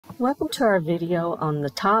Welcome to our video on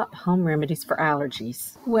the top home remedies for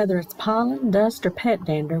allergies. Whether it's pollen, dust, or pet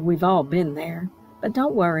dander, we've all been there. But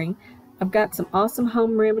don't worry, I've got some awesome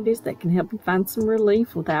home remedies that can help you find some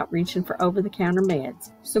relief without reaching for over-the-counter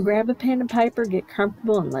meds. So grab a pen and paper, get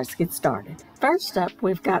comfortable, and let's get started. First up,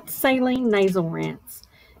 we've got saline nasal rinse.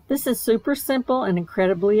 This is super simple and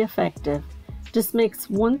incredibly effective. Just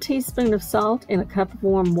mix 1 teaspoon of salt in a cup of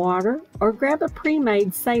warm water, or grab a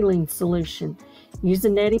pre-made saline solution. Use a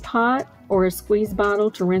netty pot or a squeeze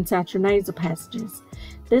bottle to rinse out your nasal passages.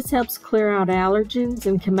 This helps clear out allergens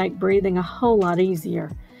and can make breathing a whole lot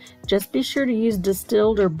easier. Just be sure to use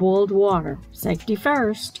distilled or boiled water. Safety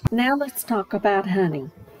first. Now let's talk about honey.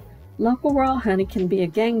 Local raw honey can be a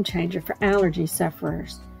game changer for allergy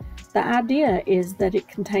sufferers. The idea is that it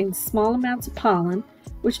contains small amounts of pollen,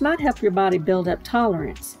 which might help your body build up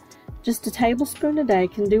tolerance. Just a tablespoon a day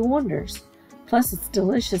can do wonders. Plus, it's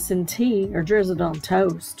delicious in tea or drizzled on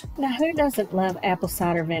toast. Now, who doesn't love apple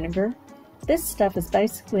cider vinegar? This stuff is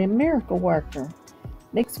basically a miracle worker.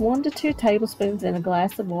 Mix 1 to 2 tablespoons in a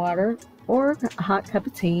glass of water or a hot cup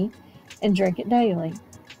of tea and drink it daily.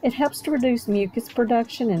 It helps to reduce mucus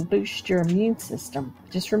production and boost your immune system.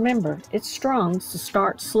 Just remember, it's strong, so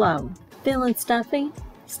start slow. Feeling stuffy?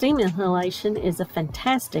 Steam inhalation is a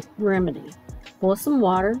fantastic remedy. Boil some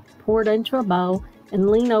water, pour it into a bowl, and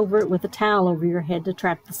lean over it with a towel over your head to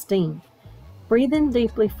trap the steam. Breathe in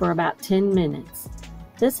deeply for about 10 minutes.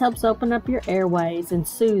 This helps open up your airways and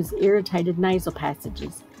soothes irritated nasal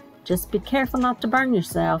passages. Just be careful not to burn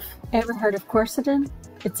yourself. Ever heard of quercetin?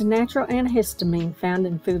 It's a natural antihistamine found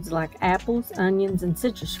in foods like apples, onions, and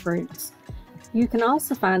citrus fruits. You can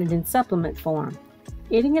also find it in supplement form.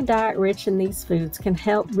 Eating a diet rich in these foods can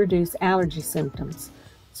help reduce allergy symptoms.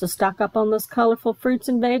 So stock up on those colorful fruits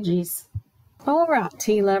and veggies. Alright,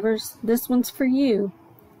 tea lovers, this one's for you.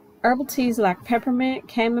 Herbal teas like peppermint,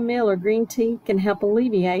 chamomile, or green tea can help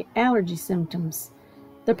alleviate allergy symptoms.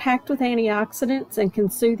 They're packed with antioxidants and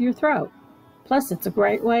can soothe your throat. Plus, it's a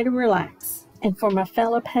great way to relax. And for my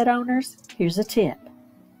fellow pet owners, here's a tip.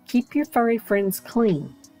 Keep your furry friends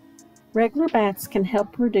clean. Regular baths can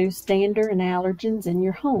help reduce dander and allergens in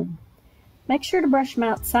your home. Make sure to brush them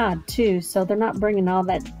outside too, so they're not bringing all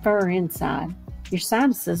that fur inside. Your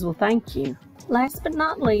sinuses will thank you. Last but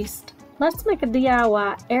not least, let's make a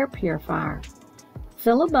DIY air purifier.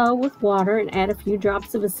 Fill a bowl with water and add a few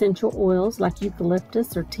drops of essential oils like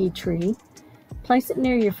eucalyptus or tea tree. Place it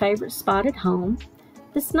near your favorite spot at home.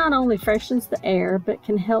 This not only freshens the air, but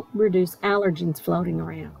can help reduce allergens floating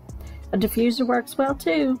around. A diffuser works well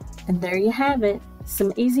too. And there you have it,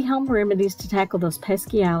 some easy home remedies to tackle those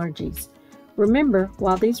pesky allergies. Remember,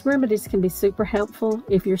 while these remedies can be super helpful,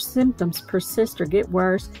 if your symptoms persist or get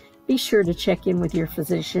worse, be sure to check in with your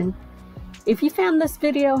physician. If you found this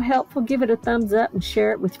video helpful, give it a thumbs up and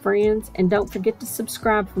share it with friends. And don't forget to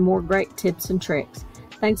subscribe for more great tips and tricks.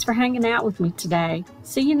 Thanks for hanging out with me today.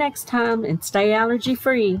 See you next time and stay allergy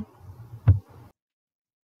free.